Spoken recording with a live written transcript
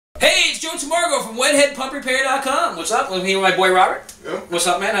Joe Tamargo from WetheadPumpRepair.com. What's up? I'm here with my boy Robert. Yeah. What's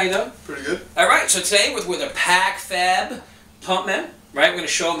up, man? How you doing? Pretty good. All right. So today with a PAC-FAB pump, man. Right. We're going to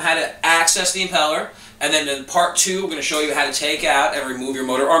show them how to access the impeller, and then in part 2, we're going to show you how to take out and remove your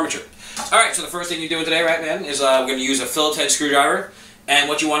motor armature. All right. So the first thing you're doing today, right, man, is we're going to use a Phillips head screwdriver, and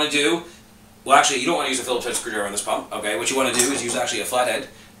what you want to do. Well, actually, you don't want to use a Phillips head screwdriver on this pump. Okay. What you want to do is use actually a flathead,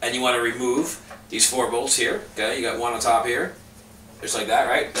 and you want to remove these 4 bolts here. Okay. You got one on top here. Just like that,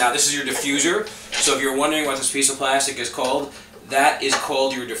 right? Now this is your diffuser. So if you're wondering what this piece of plastic is called, that is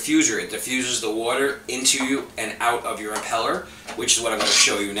called your diffuser. It diffuses the water into and out of your impeller, which is what I'm going to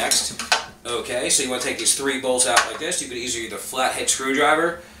show you next. Okay, so you want to take these 3 bolts out like this. You could either use a flathead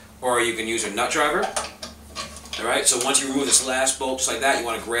screwdriver or you can use a nut driver. Alright, so once you remove this last bolt just like that, you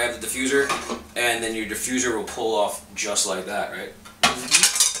want to grab the diffuser, and then your diffuser will pull off just like that, right?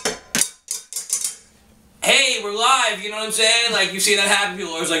 Hey, we're live, you know what I'm saying? Like, you've seen that happen,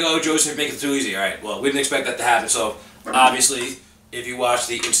 people are always like, oh, Joseph, make it too easy. Alright, well, we didn't expect that to happen, so obviously, if you watch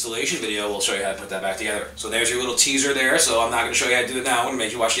the installation video, we'll show you how to put that back together. So there's your little teaser there, so I'm not going to show you how to do it now. I'm going to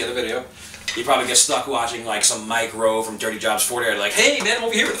make you watch the other video. You probably get stuck watching, like, some Mike Rowe from Dirty Jobs 40, like, hey, man, I'm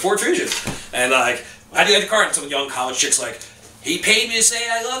over here with the Ford Fusion. And, like, how do you like the car? And some young college chick's like, he paid me to say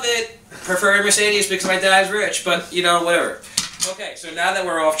I love it. Prefer a Mercedes because my dad's rich, but, you know, whatever. Okay, so now that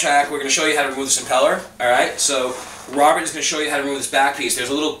we're off track, we're going to show you how to remove this impeller. Alright, so Robert is going to show you how to remove this back piece. There's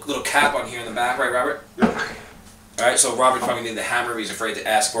a little cap on here in the back, right, Robert? Alright, so Robert probably needs the hammer, but he's afraid to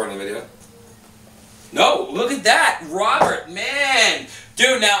ask for it in the video. No, look at that! Robert, man!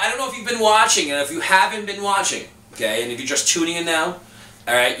 Dude, now, I don't know if you've been watching, and if you haven't been watching, okay, and if you're just tuning in now,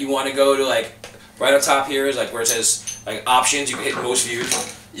 alright, you want to go to, like, right on top here is, like, where it says, like, options, you can hit most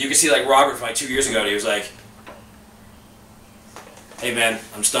views. You can see, like, Robert from, like, 2 years ago, he was like, hey man,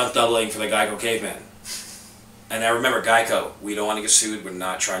 I'm stunt doubling for the Geico Caveman. And now remember, Geico, we don't want to get sued, we're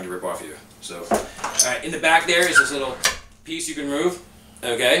not trying to rip off you. So, alright, in the back there is this little piece you can remove,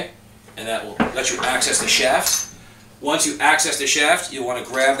 okay? And that will let you access the shaft. Once you access the shaft, you'll want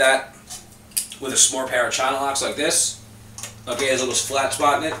to grab that with a small pair of channel locks like this. Okay, there's a little flat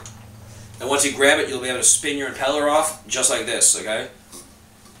spot in it. And once you grab it, you'll be able to spin your impeller off, just like this, okay?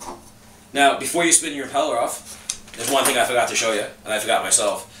 Now, before you spin your impeller off, there's one thing I forgot to show you, and I forgot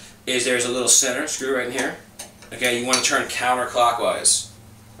myself, is there's a little center screw right in here. Okay, you want to turn counterclockwise,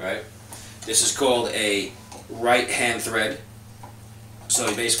 right? This is called a right-hand thread.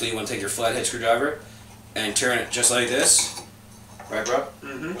 So basically you want to take your flathead screwdriver and turn it just like this. Right, bro?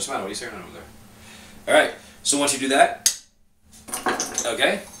 Mm-hmm. What's the matter? What are you staring at over there? Alright, so once you do that,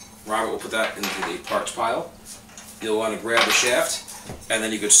 okay, Robert will put that into the parts pile. You'll want to grab the shaft, and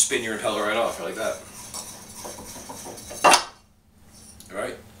then you could spin your impeller right off, like that.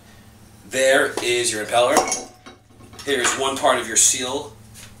 Alright, there is your impeller. Here's one part of your seal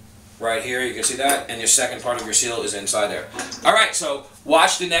right here, you can see that, and your second part of your seal is inside there. Alright, so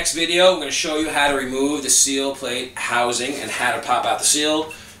watch the next video. I'm going to show you how to remove the seal plate housing and how to pop out the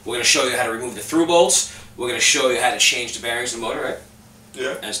seal. We're going to show you how to remove the through bolts. We're going to show you how to change the bearings in the motor, right?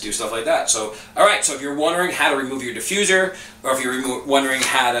 Yeah. And do stuff like that. So, alright, so if you're wondering how to remove your diffuser, or if you're wondering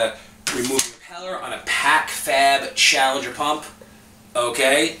how to remove your impeller on a PAC-FAB Challenger pump,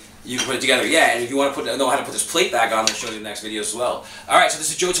 okay, you can put it together. Yeah, and if you want to know how to put this plate back on, we'll show you in the next video as well. Alright, so this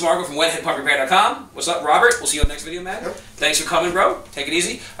is Joe Tamargo from WetheadPumpRepair.com. What's up, Robert? We'll see you on the next video, man. Yep. Thanks for coming, bro. Take it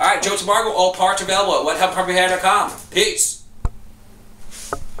easy. Alright, Joe Tamargo, all parts available at WetheadPumpRepair.com. Peace.